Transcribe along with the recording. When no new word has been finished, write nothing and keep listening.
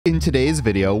In today's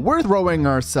video, we're throwing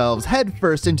ourselves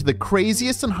headfirst into the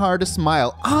craziest and hardest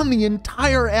mile on the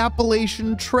entire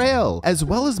Appalachian Trail, as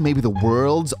well as maybe the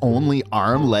world's only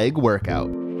arm-leg workout.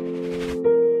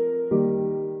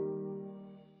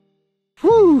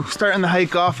 Whew, starting the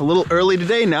hike off a little early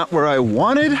today, not where I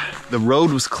wanted. The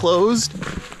road was closed.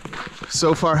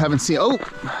 So far haven't seen, oh,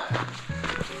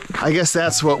 I guess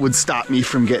that's what would stop me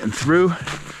from getting through.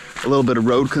 A little bit of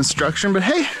road construction, but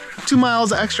hey, 2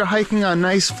 miles extra hiking on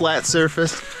nice flat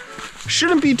surface.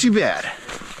 Shouldn't be too bad.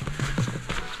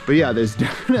 But yeah, there's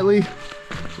definitely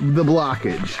the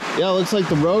blockage. Yeah, looks like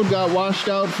the road got washed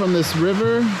out from this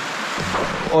river,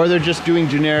 or they're just doing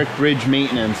generic bridge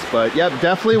maintenance. But yep,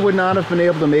 definitely would not have been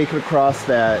able to make it across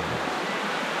that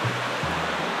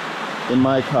in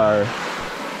my car.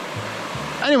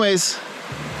 Anyways,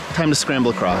 time to scramble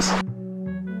across.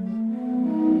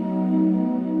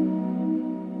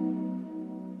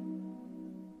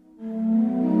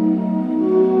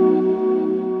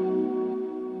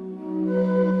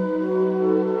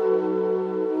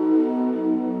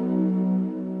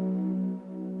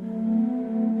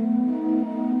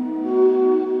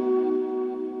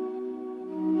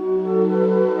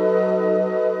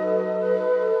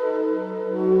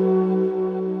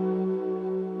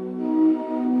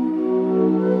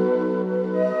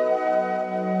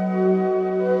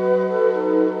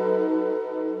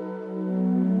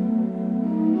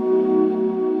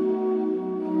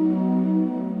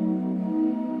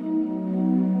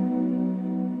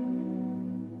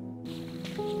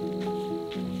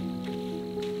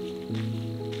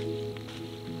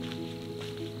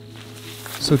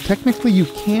 So technically you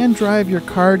can drive your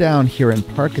car down here and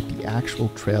park at the actual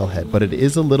trailhead, but it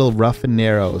is a little rough and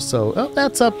narrow, so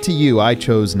that's up to you. I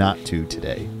chose not to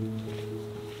today.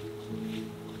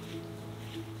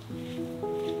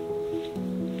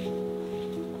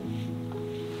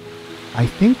 I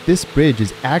think this bridge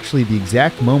is actually the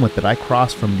exact moment that I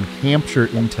crossed from New Hampshire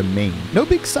into Maine. No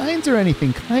big signs or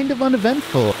anything, kind of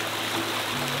uneventful.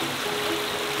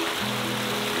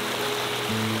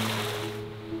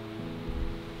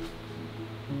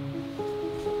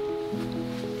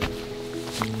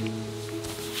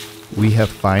 We have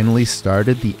finally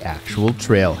started the actual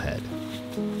trailhead.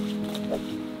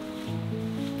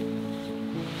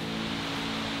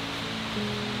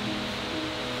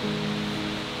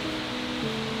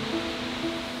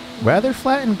 Rather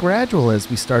flat and gradual as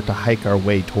we start to hike our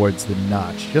way towards the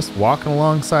notch, just walking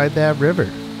alongside that river.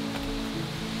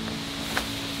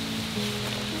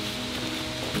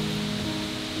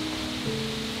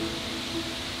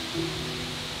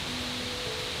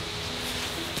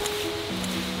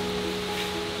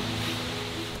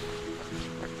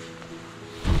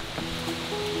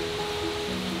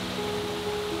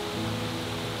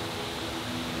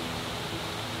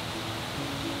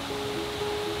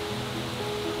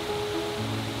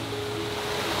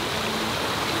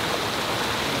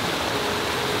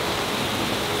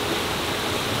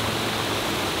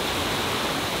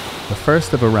 The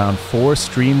first of around 4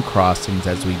 stream crossings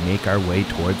as we make our way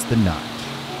towards the notch.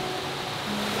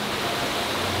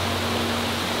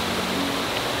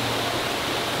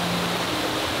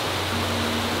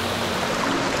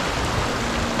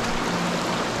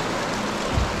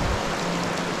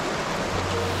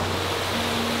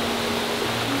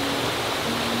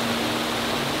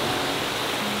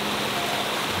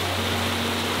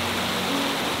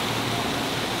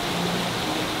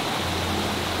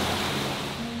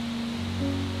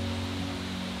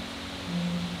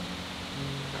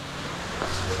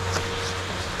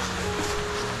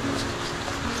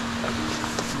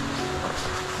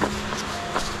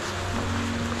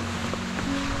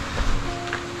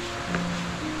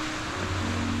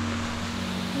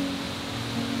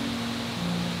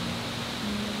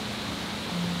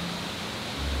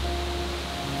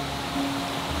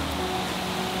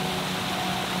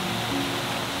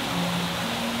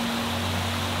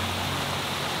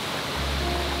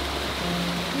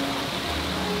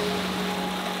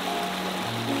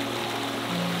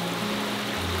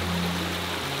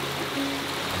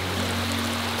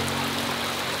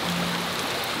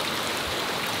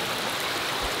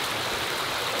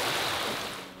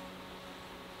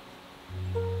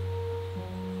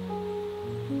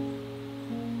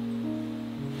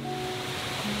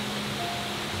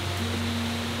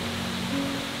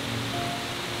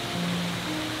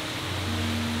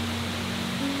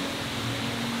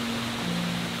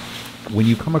 when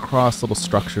you come across little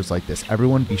structures like this,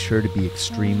 everyone be sure to be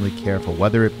extremely careful,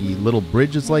 whether it be little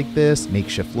bridges like this,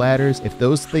 makeshift ladders. If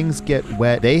those things get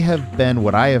wet, they have been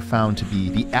what I have found to be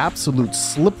the absolute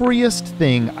slipperiest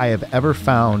thing I have ever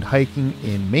found hiking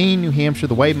in Maine, New Hampshire,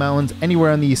 the White Mountains,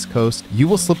 anywhere on the East Coast. You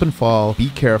will slip and fall. Be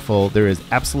careful. There is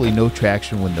absolutely no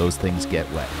traction when those things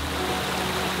get wet.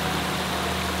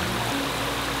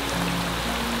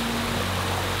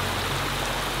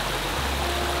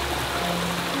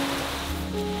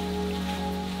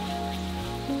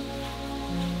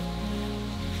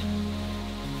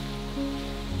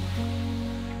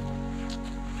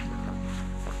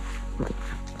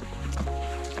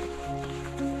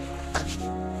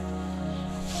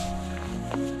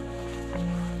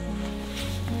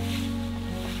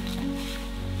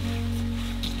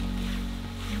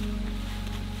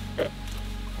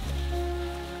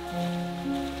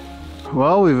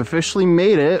 Well, we've officially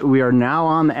made it. We are now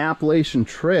on the Appalachian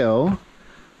Trail.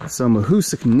 So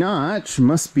Mahoosuc Notch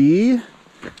must be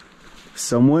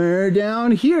somewhere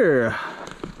down here.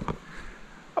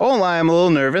 I won't lie, I'm a little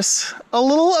nervous.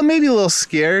 Maybe a little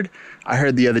scared. I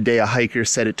heard the other day a hiker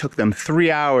said it took them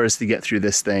 3 hours to get through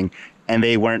this thing, and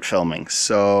they weren't filming.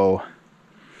 So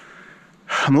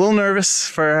I'm a little nervous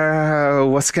for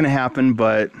what's gonna happen,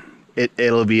 but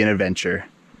it'll be an adventure.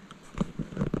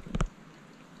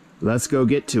 Let's go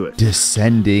get to it.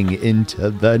 Descending into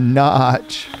the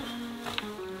notch.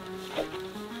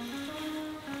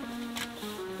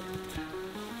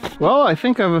 Well, I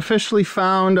think I've officially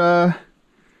found the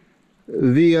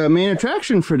main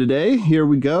attraction for today. Here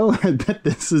we go. I bet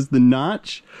this is the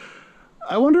notch.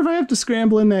 I wonder if I have to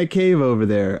scramble in that cave over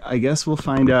there. I guess we'll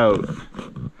find out.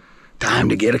 Time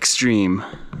to get extreme.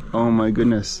 Oh my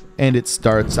goodness. And it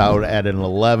starts out at an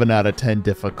 11 out of 10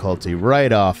 difficulty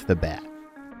right off the bat.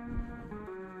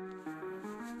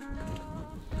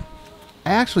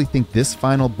 I actually think this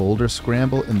final boulder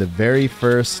scramble in the very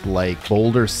first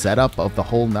boulder setup of the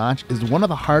whole notch is one of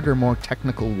the harder, more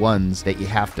technical ones that you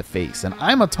have to face. And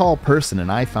I'm a tall person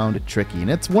and I found it tricky, and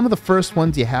it's one of the first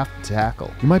ones you have to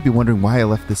tackle. You might be wondering why I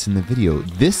left this in the video.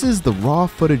 This is the raw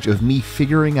footage of me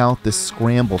figuring out this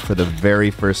scramble for the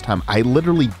very first time. I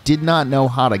literally did not know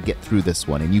how to get through this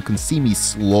one, and you can see me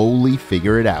slowly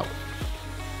figure it out.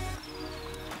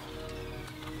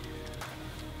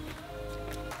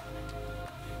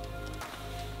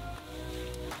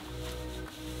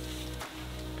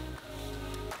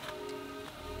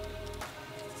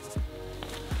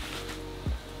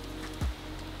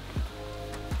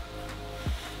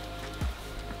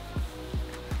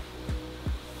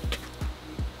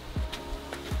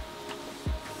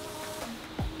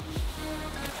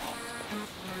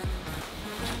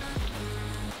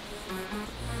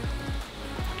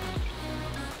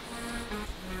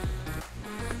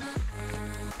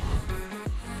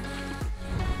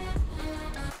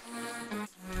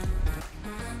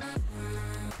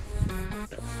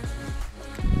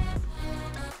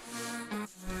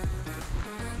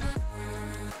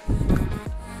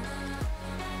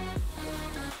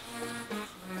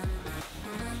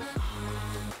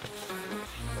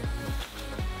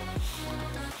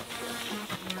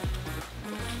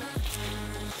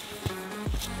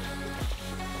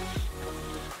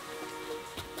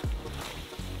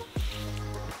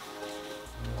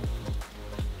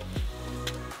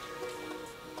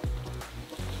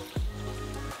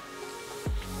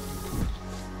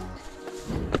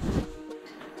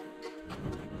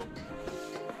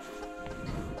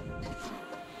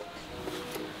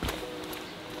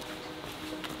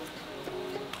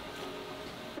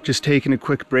 Just taking a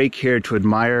quick break here to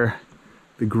admire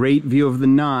the great view of the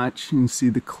notch. You can see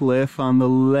the cliff on the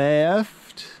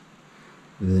left,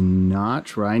 the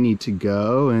notch where I need to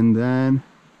go, and then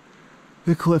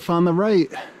the cliff on the right.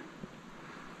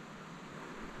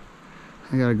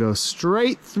 I gotta go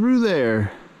straight through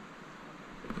there.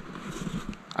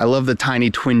 I love the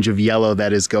tiny twinge of yellow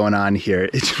that is going on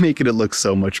here. It's making it look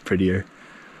so much prettier.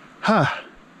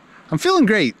 I'm feeling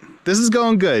great. This is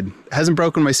going good. It hasn't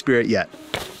broken my spirit yet.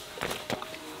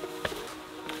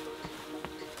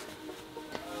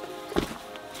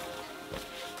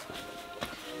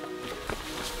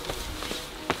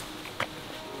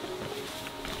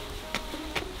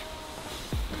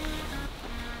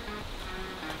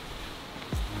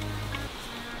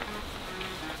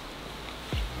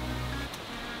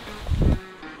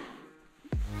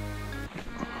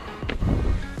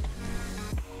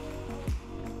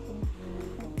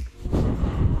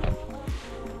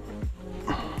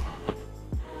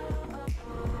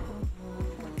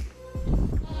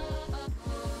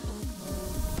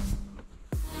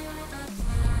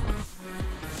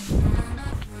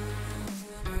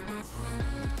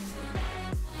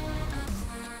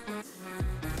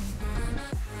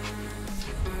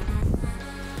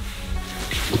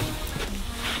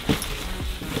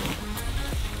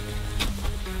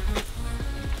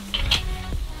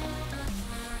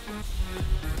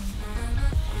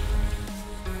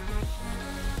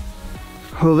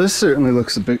 Well, this certainly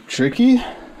looks a bit tricky.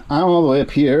 I'm all the way up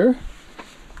here.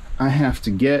 I have to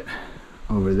get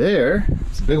over there.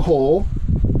 It's a big hole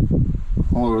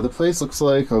all over the place. Looks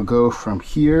like I'll go from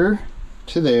here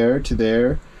to there,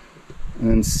 and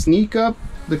then sneak up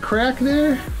the crack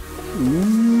there.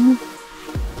 Ooh.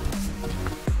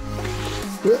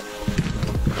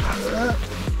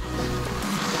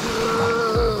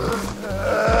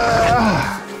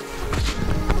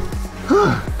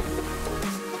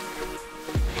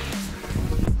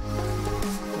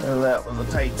 That was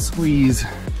a tight squeeze.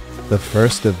 The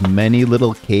first of many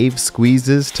little cave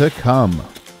squeezes to come.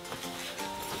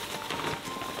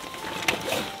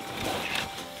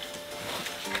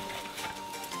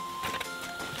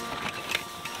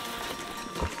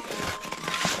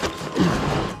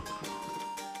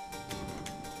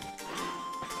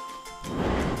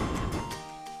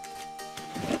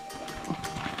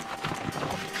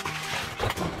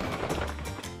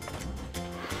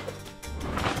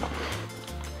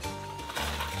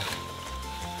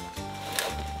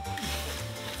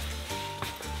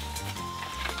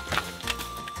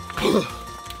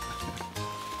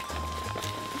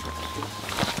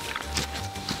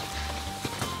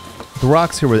 The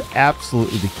rocks here were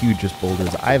absolutely the hugest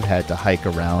boulders I've had to hike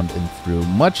around and through,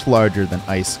 much larger than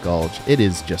Ice Gulch. It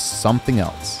is just something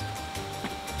else.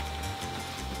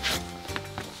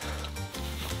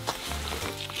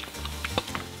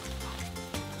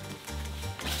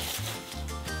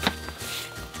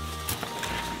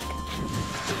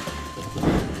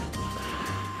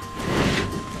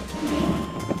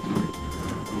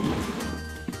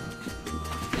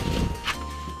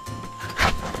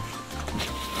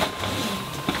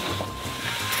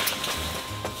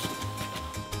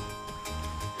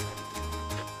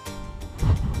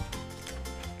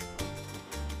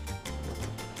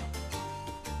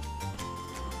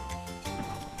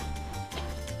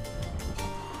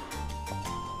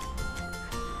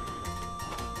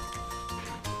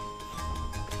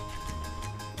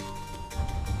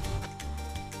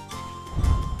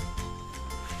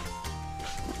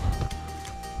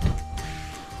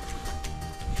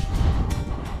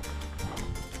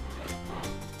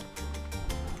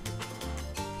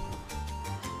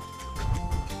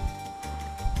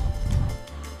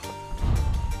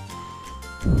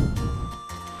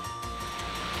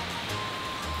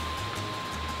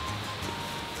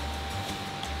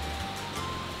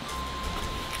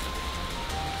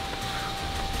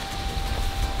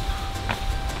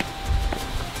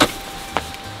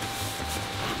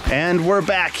 And we're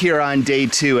back here on day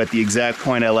 2 at the exact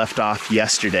point I left off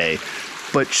yesterday.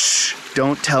 But shh,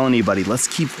 don't tell anybody. Let's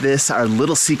keep this our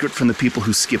little secret from the people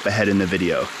who skip ahead in the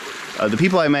video. The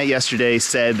people I met yesterday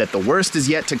said that the worst is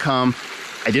yet to come.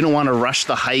 I didn't want to rush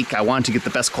the hike. I wanted to get the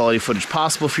best quality footage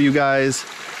possible for you guys.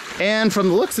 And from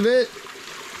the looks of it,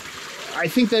 I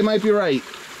think they might be right.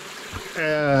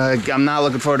 I'm not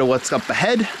looking forward to what's up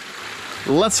ahead.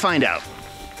 Let's find out.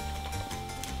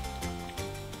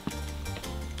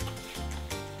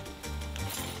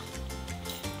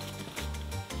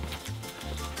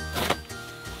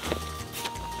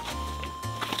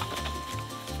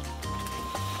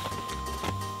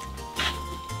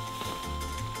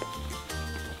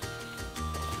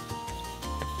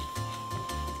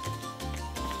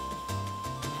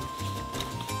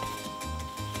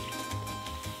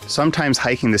 Sometimes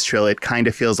hiking this trail, it kind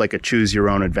of feels like a choose your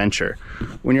own adventure.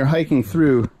 When you're hiking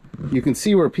through, you can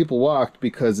see where people walked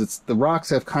because the rocks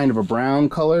have kind of a brown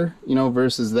color, you know,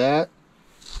 versus that.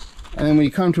 And then when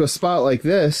you come to a spot like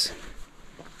this,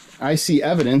 I see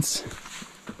evidence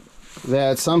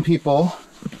that some people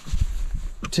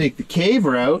take the cave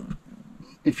route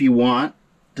if you want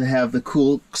to have the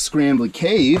cool scrambly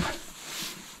cave.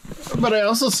 But I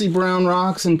also see brown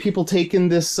rocks and people taking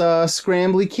this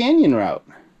scrambly canyon route.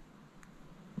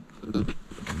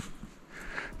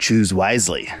 Choose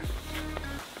wisely.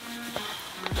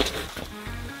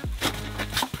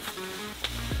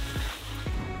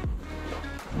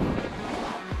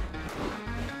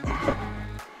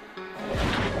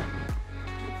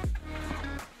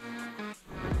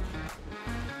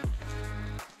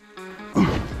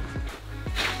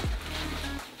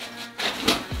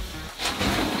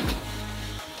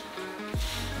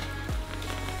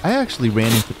 I actually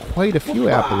ran into quite a few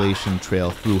Appalachian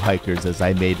Trail through hikers as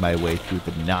I made my way through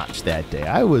the Notch that day.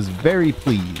 I was very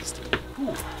pleased.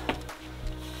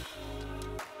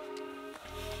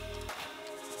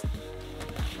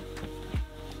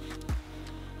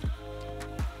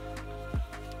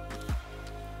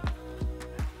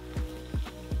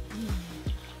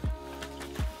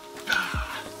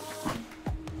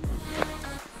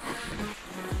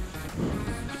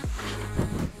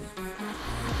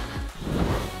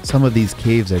 Some of these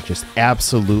caves are just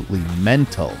absolutely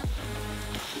mental.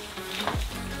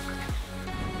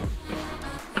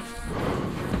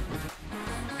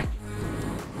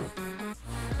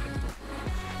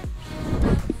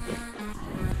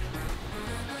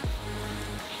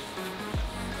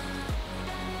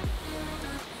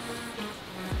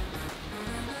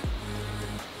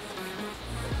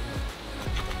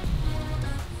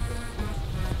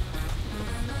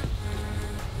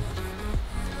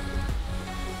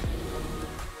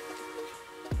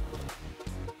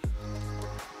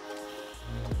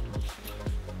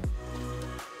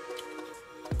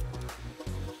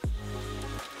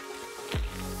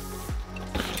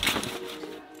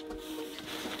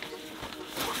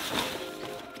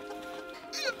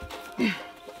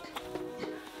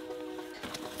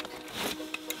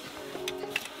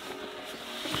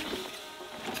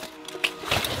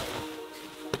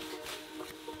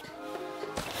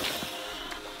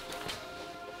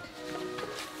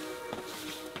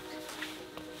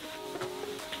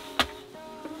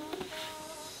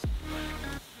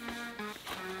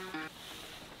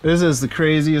 This is the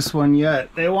craziest one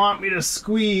yet. They want me to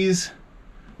squeeze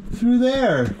through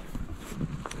there.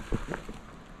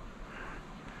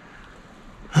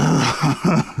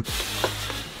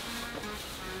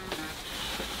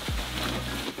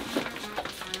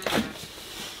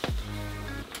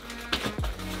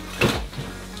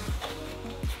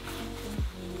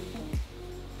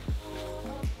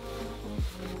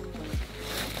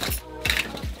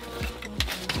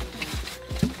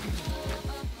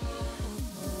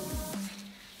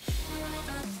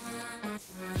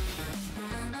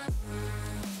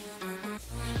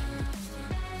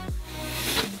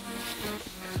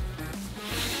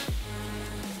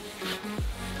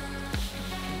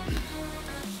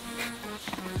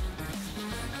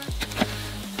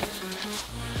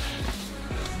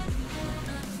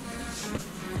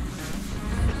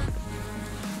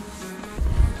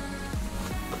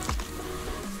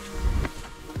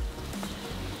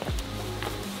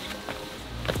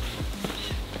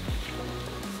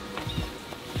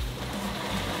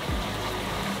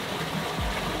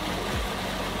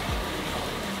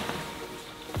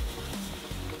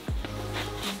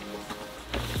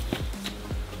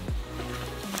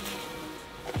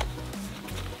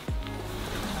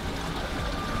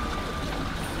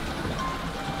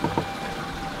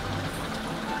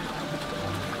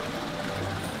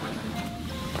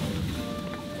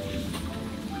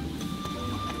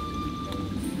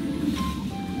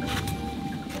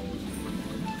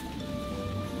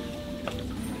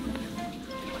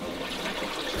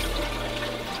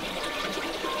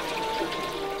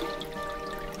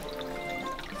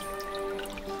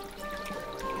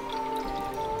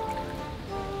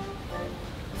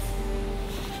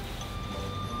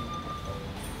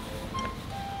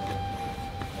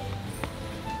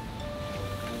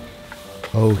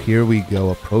 Oh, here we go,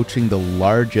 approaching the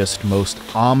largest, most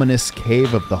ominous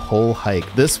cave of the whole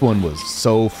hike. This one was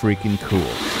so freaking cool.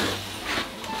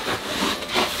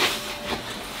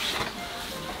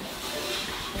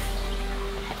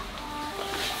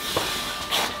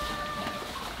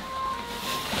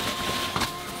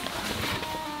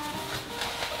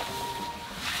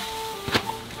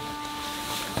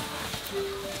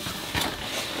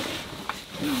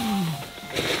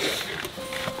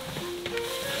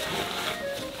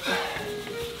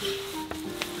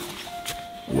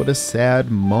 What a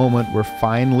sad moment. We're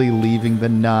finally leaving the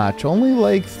Notch. Only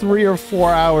like 3 or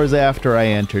 4 hours after I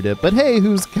entered it. But hey,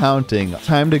 who's counting?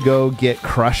 Time to go get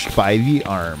crushed by the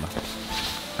arm.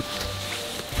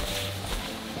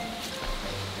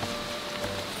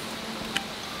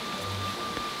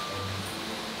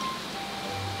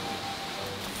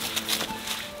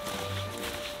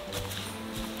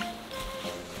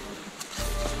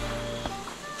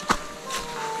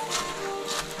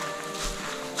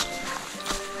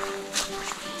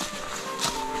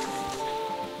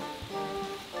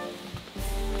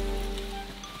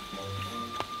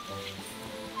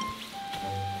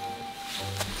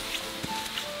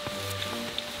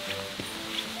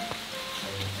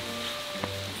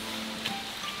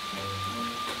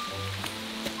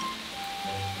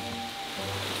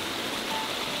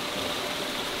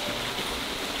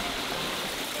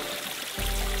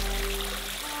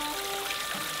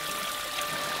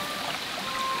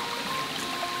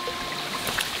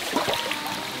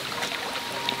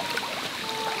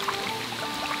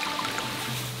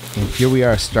 And here we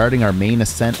are starting our main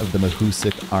ascent of the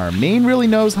Mahoosuc Arm. Maine really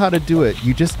knows how to do it.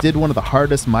 You just did one of the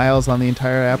hardest miles on the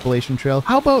entire Appalachian Trail.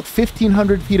 How about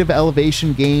 1,500 feet of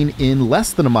elevation gain in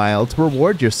less than a mile to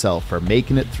reward yourself for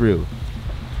making it through?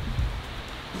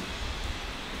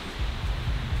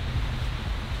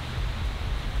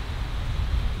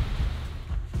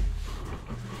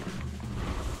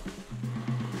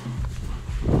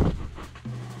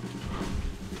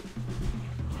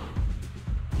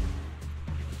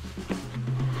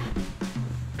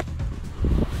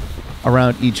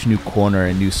 Around each new corner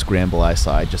and new scramble I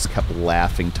saw, I just kept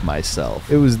laughing to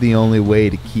myself. It was the only way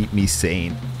to keep me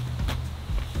sane.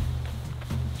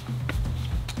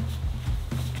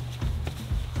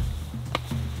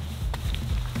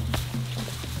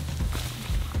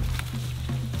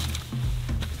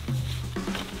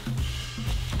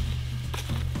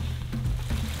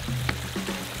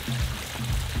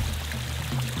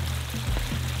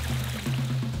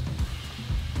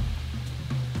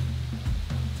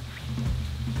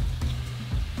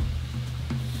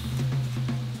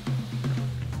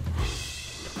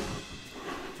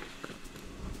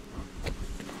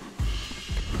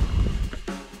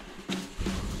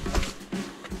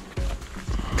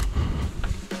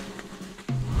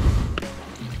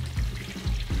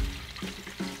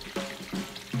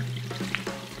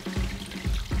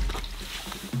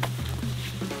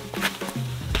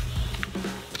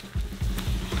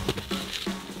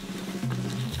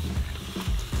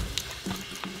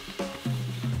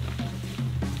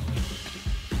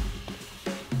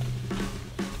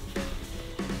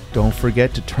 Don't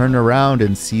forget to turn around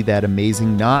and see that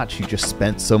amazing notch you just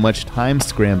spent so much time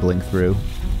scrambling through.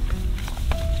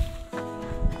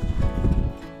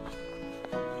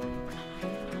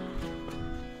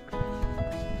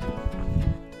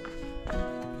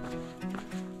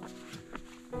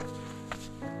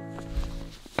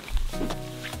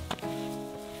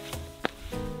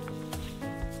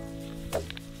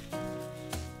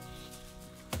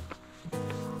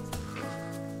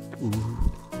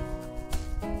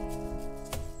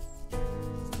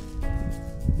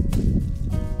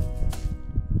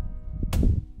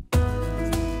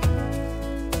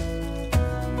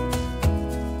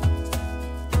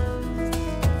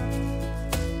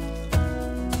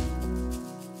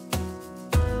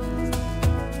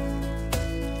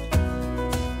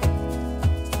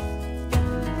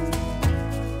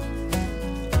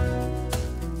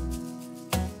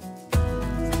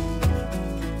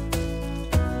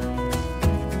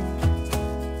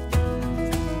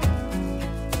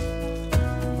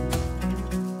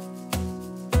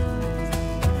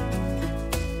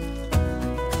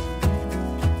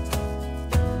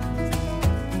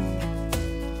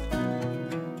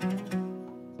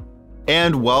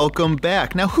 And welcome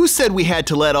back. Now, who said we had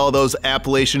to let all those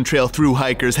Appalachian Trail through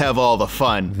hikers have all the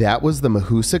fun? That was the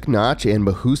Mahoosuc Notch and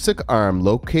Mahoosuc Arm,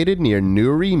 located near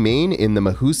Newry, Maine in the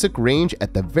Mahoosuc Range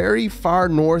at the very far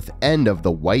north end of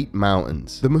the White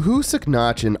Mountains. The Mahoosuc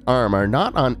Notch and Arm are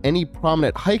not on any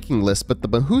prominent hiking list, but the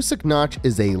Mahoosuc Notch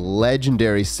is a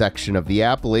legendary section of the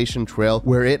Appalachian Trail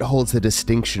where it holds the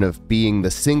distinction of being the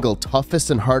single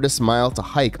toughest and hardest mile to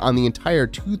hike on the entire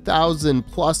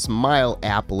 2,000+ mile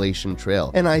Appalachian Trail.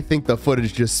 And I think the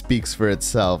footage just speaks for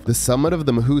itself. The summit of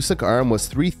the Mahoosuc Arm was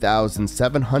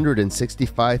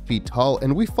 3,765 feet tall,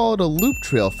 and we followed a loop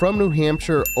trail from New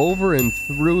Hampshire over and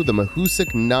through the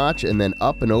Mahoosuc Notch and then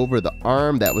up and over the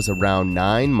Arm. That was around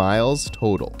 9 miles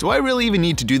total. Do I really even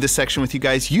need to do this section with you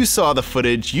guys? You saw the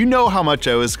footage. You know how much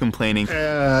I was complaining.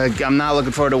 I'm not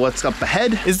looking forward to what's up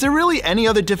ahead. Is there really any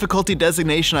other difficulty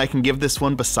designation I can give this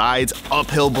one besides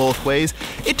uphill both ways?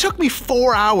 It took me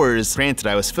 4 hours, granted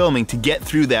I was filming, to get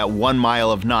through that 1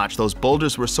 mile of notch. Those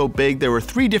boulders were so big. There were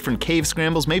 3 different cave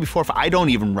scrambles, maybe 4 or 5, I don't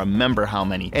even remember how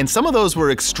many. And some of those were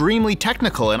extremely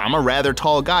technical, and I'm a rather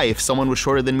tall guy. If someone was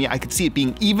shorter than me, I could see it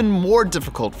being even more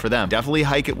difficult for them. Definitely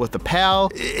hike it with a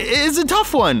pal. It's a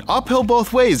tough one. Uphill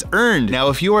both ways, earned. Now,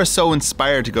 if you are so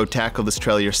inspired to go tackle this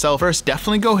trail yourself, first,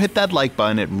 definitely go hit that like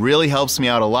button. It really helps me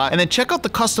out a lot. And then check out the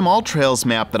custom all trails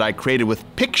map that I created with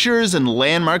pictures and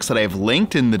landmarks that I've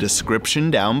linked in the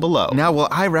description down below. Now, while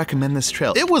I recommend this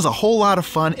trail, it was a whole lot of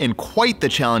fun and quite the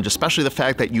challenge, especially the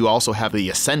fact that you also have the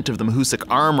ascent of the Mahoosuc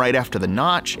Arm right after the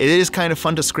notch. It is kind of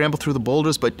fun to scramble through the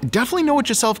boulders, but definitely know what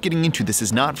yourself getting into. This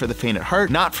is not for the faint at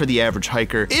heart, not for the average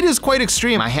hiker. It is quite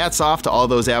extreme. My hat's off to all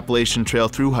those Appalachian Trail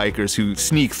through hikers who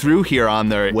sneak through here on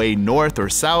their way north or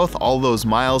south, all those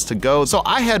miles to go. So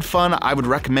I had fun. I would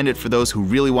recommend it for those who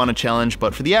really want a challenge,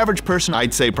 but for the average person,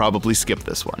 I'd say probably skip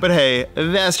this one. But hey,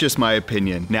 that's just my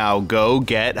opinion. Now go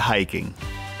get hiking.